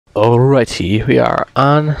Alrighty, we are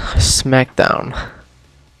on SmackDown.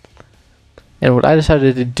 And what I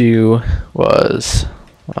decided to do was,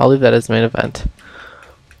 I'll leave that as the main event.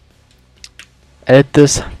 Edit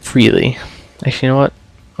this freely. Actually, you know what?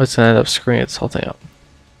 Let's end up screwing this whole thing up.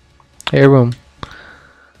 Hey, boom.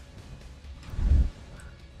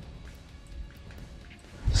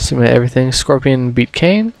 Submit everything. Scorpion beat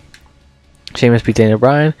Kane. Sheamus beat Daniel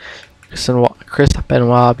Bryan. Chris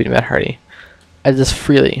Benoit beat Matt Hardy. Edit this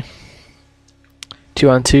freely.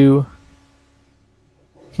 2-on-2.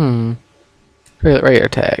 Regular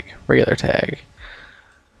tag. We're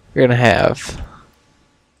gonna have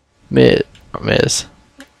Miz.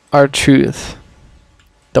 R-Truth.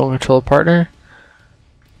 Don't control a partner.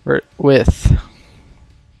 With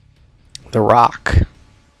The Rock.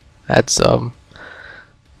 That's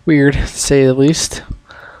weird to say the least.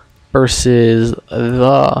 Versus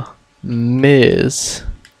The Miz.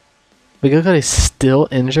 But look at he's still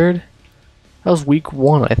injured. That was week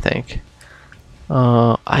 1, I think.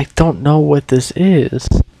 I don't know what this is.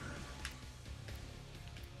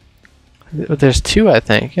 But there's 2, I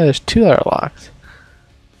think. Yeah, there's 2 that are locked.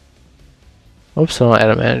 Oops, I don't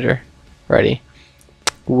add a manager. Ready.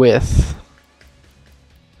 With.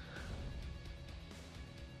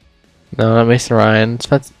 No, not Mason Ryan.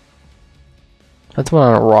 That's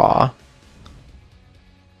one on Raw.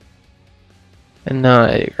 And no,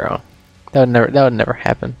 Eddie Girl. That would never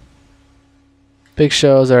happen. Big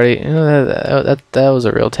Show's already. You know, that was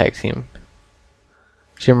a real tag team.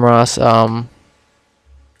 Jim Ross.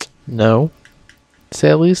 No. Say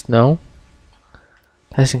at least no.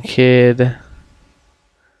 Tyson Kidd.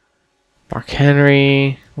 Mark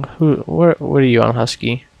Henry. What are you on,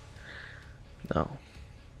 Husky? No.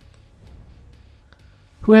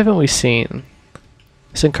 Who haven't we seen?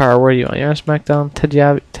 Sin Cara, where are you on? You're on SmackDown? Ted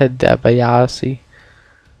DiBiase.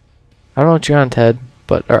 I don't know what you're on, Ted,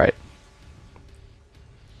 but alright.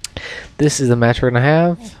 This is the match we're going to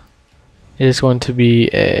have. It is going to be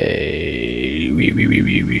a...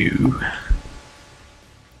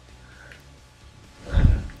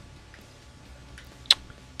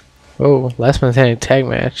 Oh, last man standing tag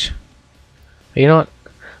match. But you know what?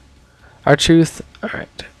 R-Truth.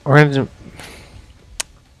 Alright. We're going to...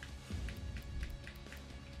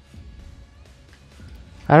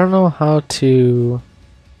 I don't know how to...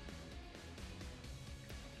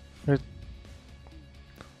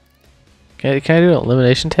 Can I do an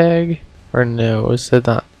elimination tag? Or no? Is that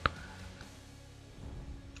not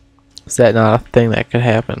a thing that could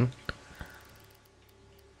happen?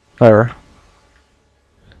 Whatever.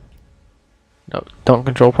 No, don't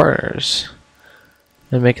control partners.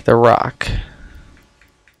 And make it The Rock.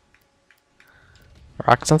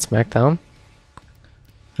 Rock's on SmackDown.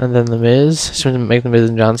 And then The Miz. So make The Miz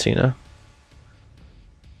and John Cena.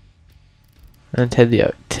 And Ted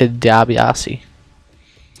DiBiase.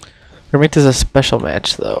 We're gonna make this a special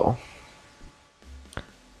match, though.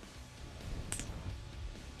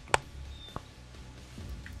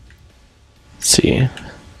 Let's see.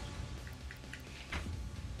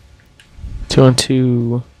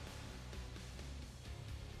 2-on-2.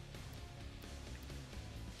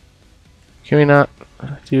 Can we not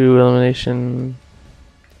do elimination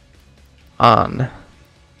on?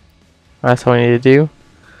 That's what we need to do.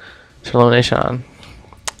 So elimination on.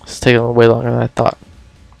 It's taking way longer than I thought.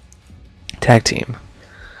 Tag team.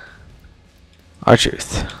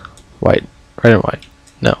 R-Truth. White. Red and white.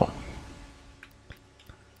 No.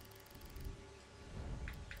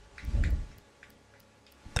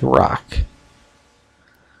 The Rock.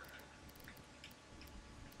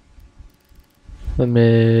 The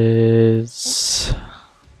Miz.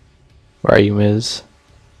 Where are you, Miz?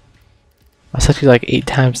 I said you like 8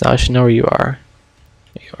 times now. I should know where you are.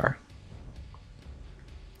 There you are.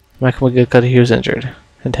 Michael McGill, he was injured.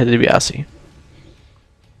 And Ted DiBiase.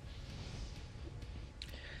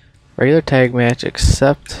 Regular tag match,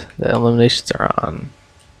 except the eliminations are on.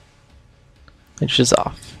 Match is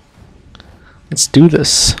off. Let's do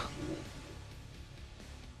this.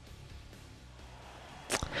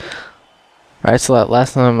 Alright, so that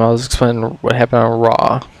last time I was explaining what happened on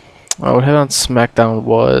Raw. What happened on SmackDown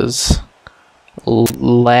was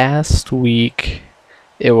last week.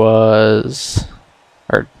 It was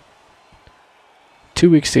 2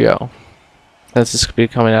 weeks ago. That's just be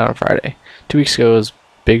coming out on Friday. 2 weeks ago was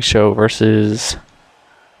Big Show versus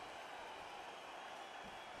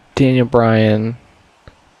Daniel Bryan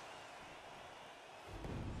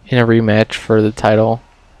in a rematch for the title.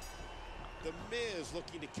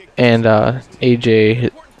 And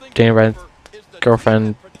AJ, Daniel Bryan's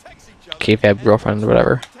girlfriend, kayfabe girlfriend,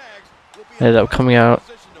 whatever, ended up coming out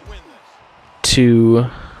to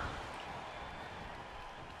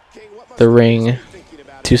the ring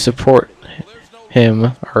to support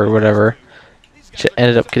him or whatever. She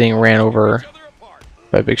ended up getting ran over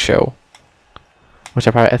by Big Show, which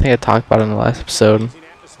I think I talked about in the last episode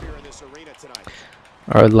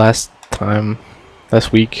or last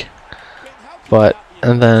week. But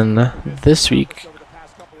and then this week,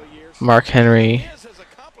 Mark Henry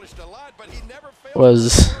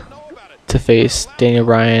was to face Daniel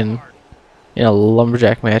Bryan in a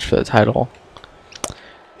lumberjack match for the title.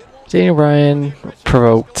 Daniel Bryan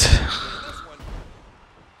provoked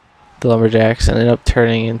the lumberjacks and ended up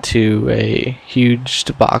turning into a huge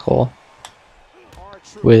debacle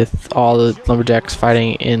with all the lumberjacks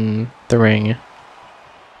fighting in the ring,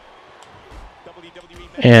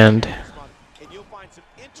 and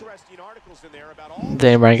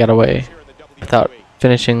Daniel Bryan got away without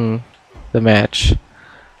finishing the match.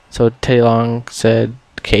 So Teddy Long said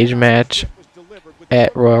cage match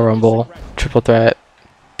at Royal Rumble, triple threat,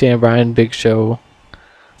 Daniel Bryan, Big Show,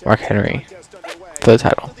 Mark Henry for the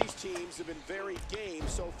title.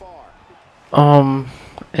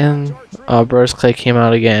 Brodus Clay came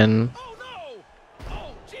out again.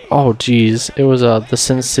 Oh jeez, it was the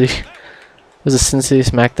Sin City. It was a Sin City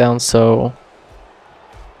SmackDown, so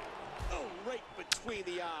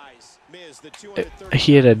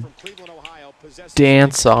he had a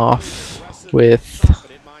dance off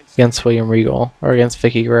against William Regal, or against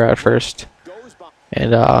Vicky Guerrero at first,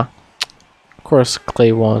 and of course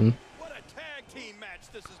Clay won.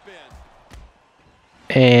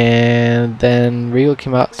 And then Regal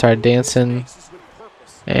came out, started dancing,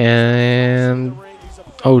 and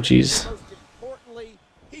oh jeez,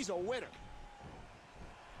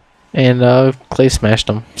 and Clay smashed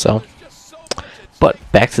him. So, but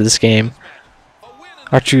back to this game.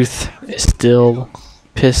 R-Truth is still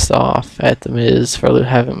pissed off at The Miz for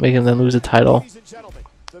making them lose the title.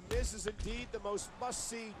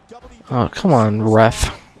 Oh, come on,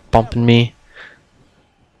 ref, bumping me.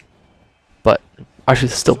 But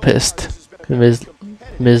R-Truth is still pissed. Miz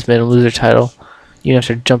made him lose their title, even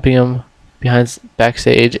after jumping him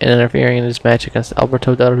backstage and interfering in his match against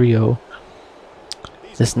Alberto Del Rio.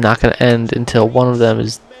 This is not going to end until one of them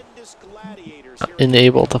is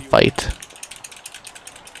unable to fight.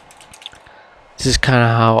 This is kind of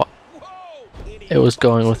how it was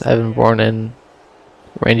going with Evan Bourne and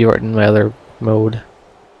Randy Orton in my other mode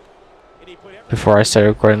before I started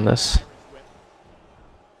recording this.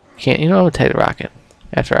 I'm gonna take the Rocket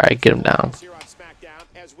after I get him down.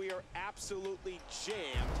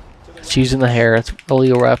 She's in the hair. It's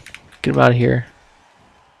illegal, ref. Get him out of here.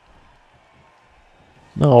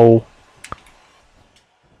 No.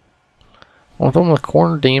 I'll throw him in the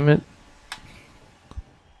corner, damn it.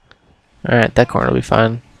 Alright, that corner will be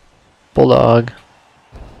fine. Bulldog.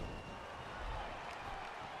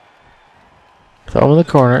 Throw him in the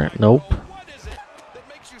corner. Nope.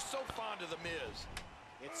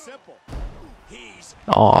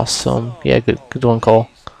 Awesome. Yeah, good one, Cole.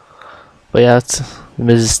 But yeah, the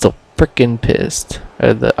Miz is still freaking pissed.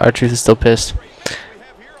 The R-Truth is still pissed.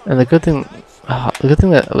 And the good thing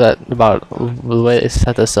that about the way they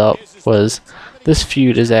set this up was this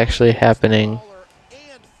feud is actually happening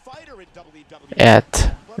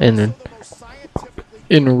in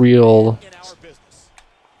real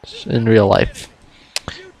life,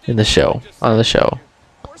 on the show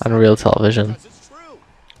on real television.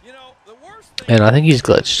 And I think he's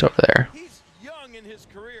glitched over there.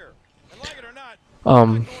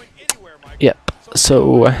 Yep.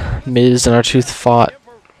 So Miz and R-Truth fought.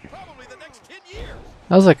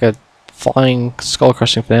 That was like a flying skull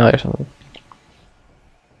crushing finale or something.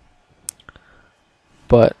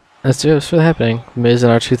 But that's what's really happening. Miz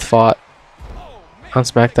and R-Truth fought on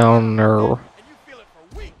SmackDown, or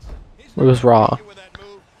it was Raw.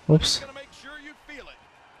 Whoops.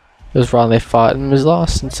 It was Raw and they fought and Miz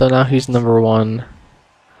lost, and so now he's number one.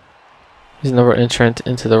 He's number one entrant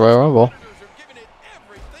into the Royal Rumble.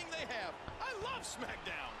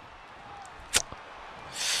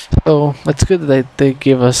 So it's good that they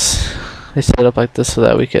set it up like this so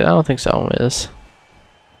that we could. I don't think so, Miz.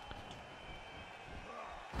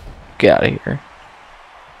 Get out of here.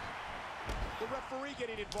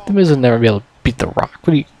 The Miz will never be able to beat The Rock.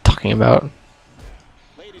 What are you talking about?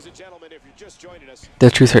 The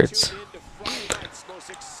truth hurts.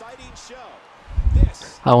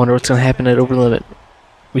 I wonder what's gonna happen at Over the Limit.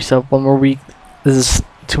 We still have one more week. This is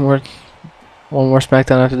one more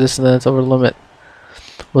SmackDown after this, and then it's Over the Limit.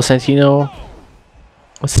 Will Santino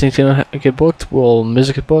get booked? Will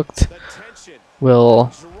Miz get booked?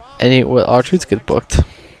 Will R-Truth get booked?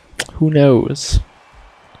 Who knows?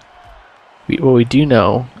 What we do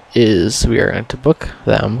know is we are going to book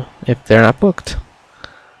them if they're not booked.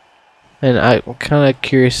 And I'm kind of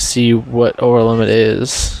curious to see what Over Limit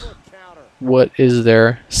is. What is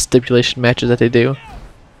their stipulation matches that they do?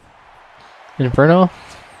 Inferno?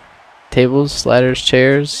 Tables, ladders,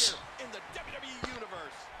 chairs?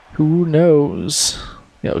 Who knows?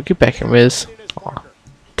 Yo, get back here, Miz. Aw,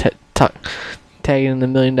 tagging in the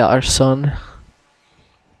 $1 million son.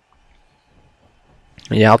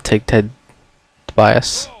 Yeah, I'll take Ted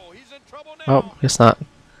Tobias. Oh, guess not.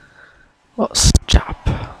 Well, chop.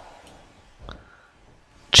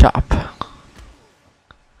 Chop.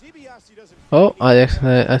 Oh, I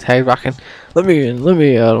tagged Rockin'. Let me in, let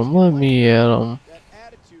me at him, let me at him.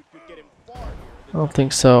 I don't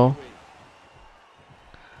think so.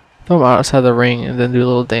 Throw him outside the ring and then do a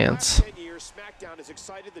little dance.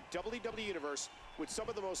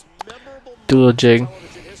 Do a little jig.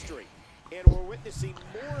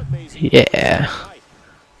 Yeah.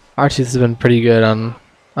 R-Truth has been pretty good on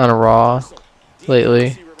a Raw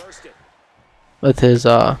lately. With his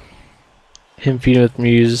him feuding with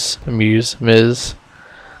Miz.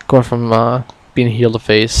 Going from being heel to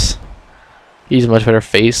face. He's a much better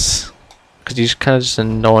face. Because he's kind of just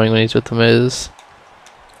annoying when he's with the Miz.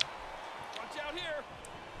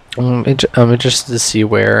 I'm interested to see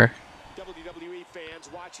where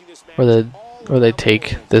they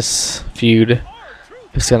take this feud.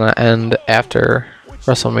 If it's gonna end after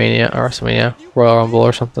WrestleMania, Royal Rumble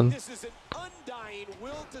or something.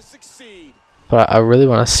 But I really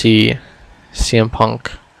want to see CM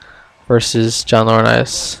Punk versus John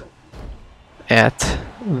Laurinaitis at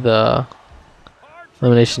the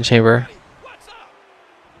Elimination Chamber.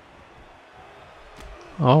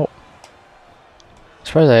 Oh.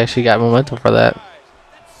 Surprised I actually got momentum for that.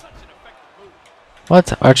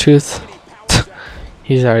 What? R-Truth?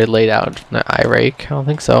 He's already laid out an eye rake. I don't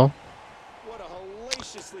think so.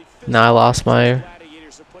 Now I lost my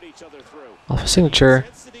signature.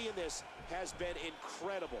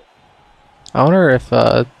 I wonder if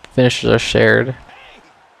finishers are shared.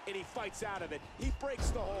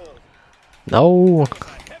 No,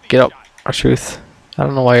 get up, R-Truth. I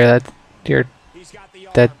don't know why you're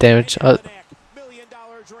that damaged.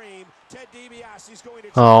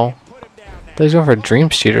 Oh, he's going for a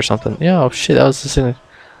Dream Street or something. Yeah, oh shit, that was the signature.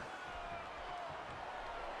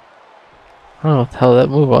 I don't know what the hell that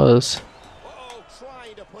move was.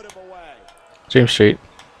 Dream Street.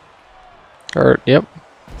 Yep.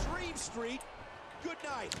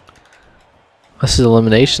 This is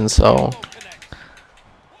elimination, so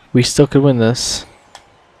we still could win this.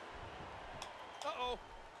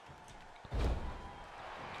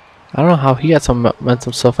 I don't know how he got some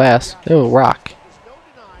momentum so fast. Ew, Rock.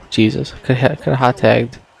 Jesus, could have hot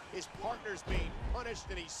tagged.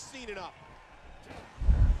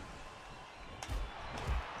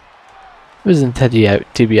 It was in Ted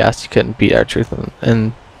DiBiase. You couldn't beat R-Truth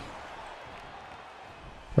and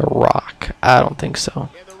The Rock. I don't think so.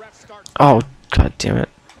 Oh, god damn it.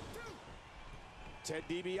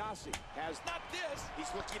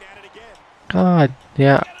 God,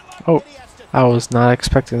 yeah. Oh, I was not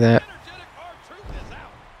expecting that.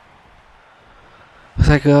 Looks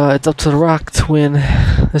like it's up to The Rock to win.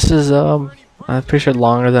 This is I'm pretty sure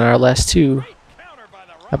longer than our last two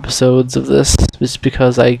episodes of this, just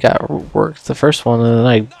because I got worked the first one and then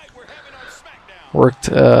I worked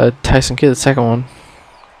Tyson Kidd the second one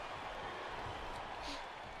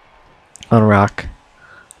on Rock.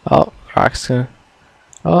 Oh, Rock's gonna.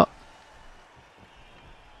 Oh,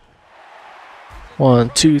 1,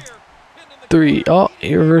 2, 3. Oh,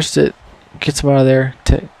 he reversed it. Gets him out of there.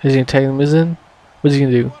 Is he gonna tag him in? What's he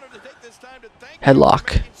gonna do?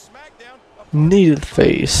 Headlock. Knee to the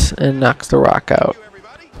face and knocks The Rock out.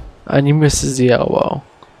 And he misses the elbow.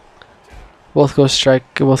 Both go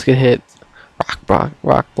strike. Both get hit.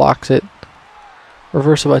 Rock blocks it.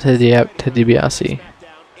 Reversal by Ted DiBiase.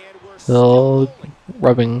 Still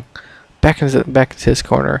rubbing back into his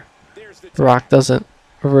corner. The Rock doesn't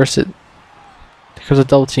reverse it. Because a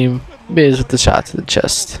double team. Miz with the shot to the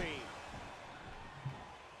chest.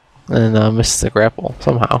 And misses the grapple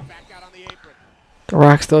somehow. The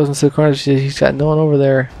Rock throws into the corner. He's got no one over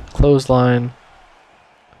there. Clothesline.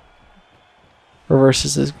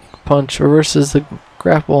 Reverses his punch. Reverses the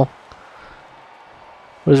grapple.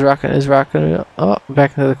 What is Rock? Is Rock gonna go? Oh,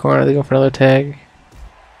 back into the corner. They go for another tag.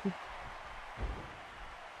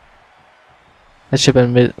 That should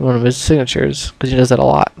have been one of his signatures because he does that a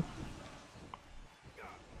lot.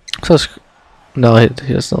 So no, he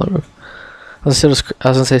does another move. I was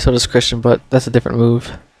gonna say so does Christian, but that's a different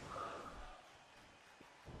move.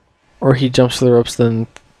 Or he jumps to the ropes, then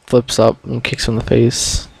flips up and kicks him in the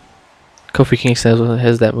face. Kofi Kingston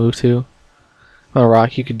has that move too. On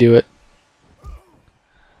Rock, you could do it.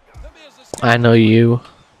 I know you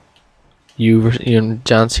and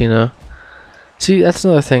John Cena. See, that's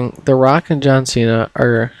another thing. The Rock and John Cena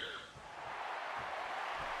are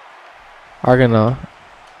gonna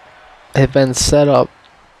have been set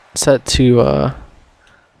to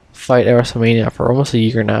fight at WrestleMania for almost a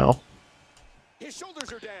year now.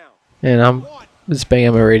 And I'm just banging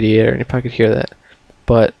on my radiator, and if I could hear that.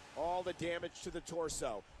 But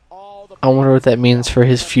I wonder what that means for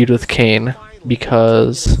his feud with Kane,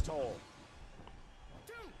 because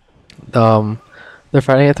they're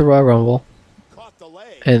fighting at the Royal Rumble,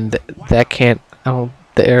 and that can't.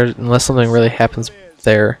 Unless something really happens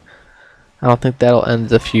there, I don't think that'll end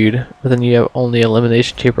the feud. But then you have only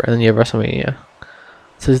Elimination Chamber, and then you have WrestleMania.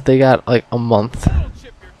 So they got like a month.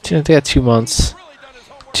 They got 2 months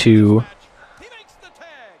to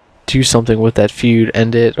do something with that feud,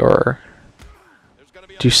 end it, or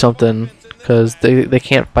do something, because they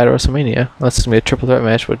can't fight at WrestleMania unless it's gonna be a triple threat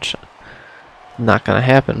match, which not gonna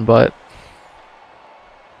happen. But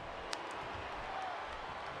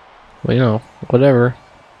well, you know, whatever.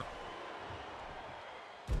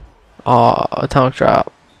 Atomic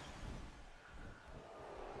drop.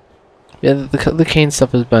 Yeah, the Kane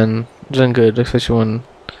stuff has been good, especially when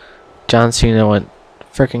John Cena went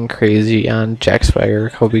freaking crazy on Jack Swagger a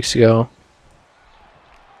couple weeks ago.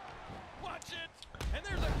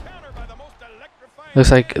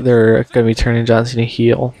 Looks like they're gonna be turning John Cena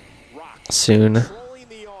heel soon,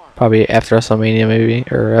 probably after WrestleMania, maybe,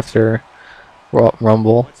 or after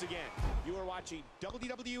Rumble.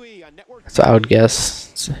 So I would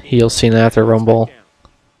guess heel Cena after Rumble.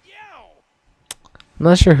 I'm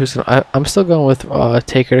not sure who's gonna. I'm still going with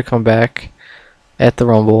Taker to come back at the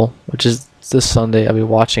Rumble, which is this Sunday. I'll be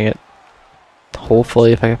watching it.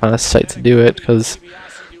 Hopefully, if I can find a site to do it, because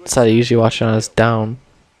the site I usually watch it on is down.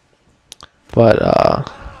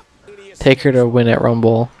 But Taker to win at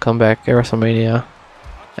Rumble, come back at WrestleMania,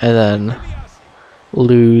 and then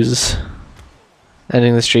lose,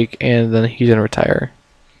 ending the streak, and then he's gonna retire.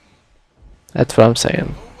 That's what I'm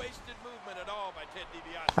saying.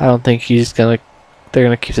 I don't think they're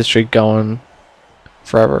gonna keep the streak going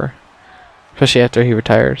forever, especially after he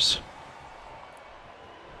retires.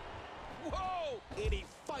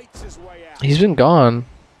 He's been gone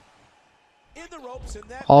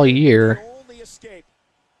all year.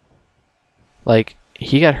 Like,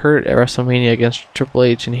 he got hurt at WrestleMania against Triple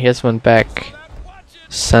H, and he hasn't been back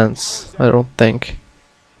since. I don't think.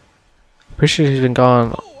 Pretty sure he's been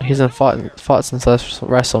gone. He hasn't fought since last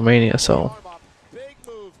WrestleMania, so.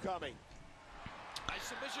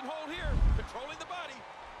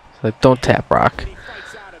 Like, don't tap, Rock.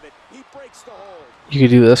 You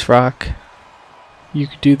could do this, Rock. You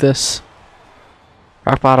could do this.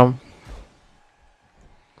 Rock bottom.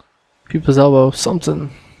 People's elbow,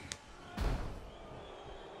 something.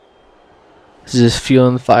 This is just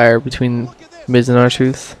fueling the fire between Miz and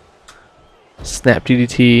R-Truth. Snap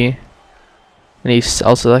DDT. And he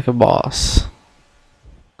sells it like a boss.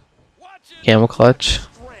 Camel clutch.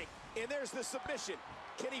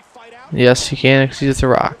 Yes, he can, because he's a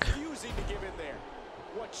Rock.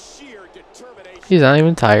 He's not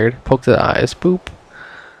even tired. Poke to the eyes. Boop.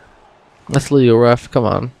 That's Leo Ref. Come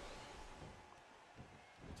on.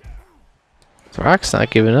 The Rock's not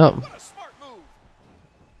giving up.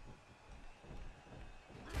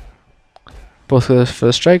 Both of those for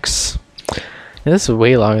the strikes. Yeah, this is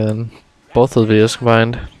way longer than both those videos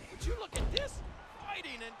combined.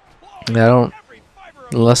 And I don't,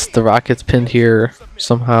 unless the Rock gets pinned here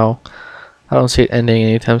somehow, I don't see it ending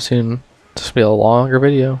anytime soon. It's just be a longer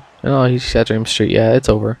video. Oh, he's at Dream Street. Yeah, it's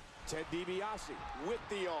over.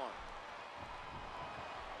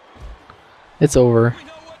 It's over.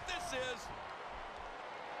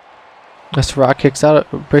 That's Rock kicks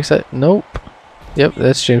out. Breaks it. Nope. Yep,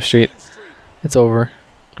 that's James Street. It's over.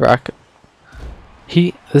 Rock.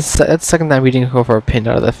 That's the second time he didn't go for a pin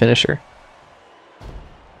out of that finisher.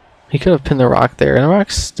 He could have pinned the Rock there, and the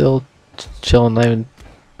Rock's still chilling, not even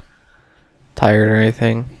tired or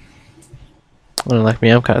anything. Unlike me,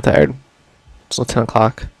 I'm kind of tired. It's still 10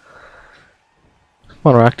 o'clock.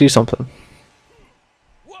 Come on, Rock, do something.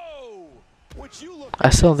 I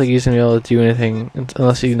still don't think he's going to be able to do anything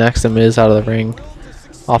unless he knocks the Miz out of the ring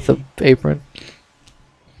off the apron.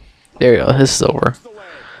 There you go. This is over.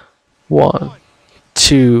 1,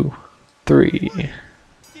 2, 3.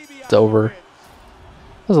 It's over.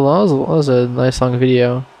 That was a nice long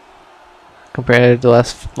video. Compared to the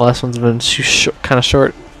last one's been kind of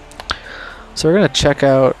short. So we're gonna check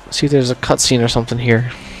out, see if there's a cutscene or something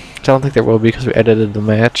here. Which I don't think there will be because we edited the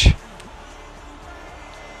match.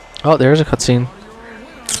 Oh, there's a cutscene.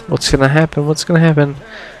 What's gonna happen? What's gonna happen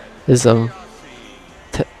is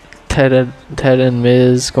Ted and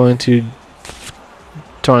Miz going to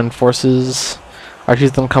join forces? Or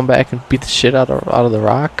choose them come back and beat the shit out of The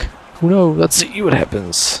Rock? Who knows? Let's see what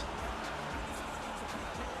happens.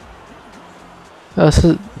 Oh,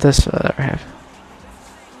 this will never happen.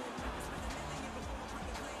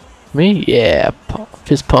 Me? Yeah,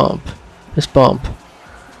 fist pump. Fist bump.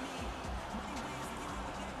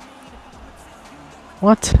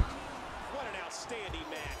 What?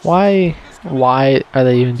 Why are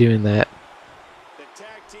they even doing that? The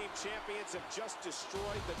tag team champions have just destroyed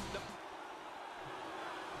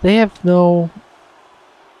They have no...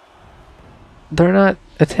 They're not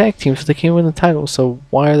a tag team, so they can't win the title, so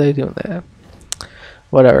why are they doing that?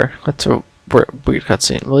 Whatever. That's a weird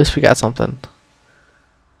cutscene. At least we got something.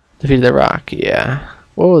 Defeated The Rock, yeah.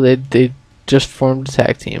 Whoa, they just formed a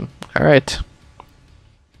tag team. Alright.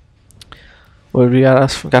 What do we got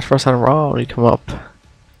for us on Raw when we come up?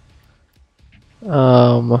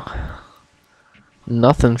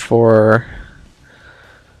 Nothing for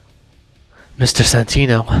Mr.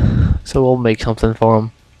 Santino. So we'll make something for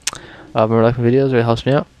him. Remember, like my videos, it really helps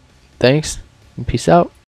me out. Thanks, and peace out.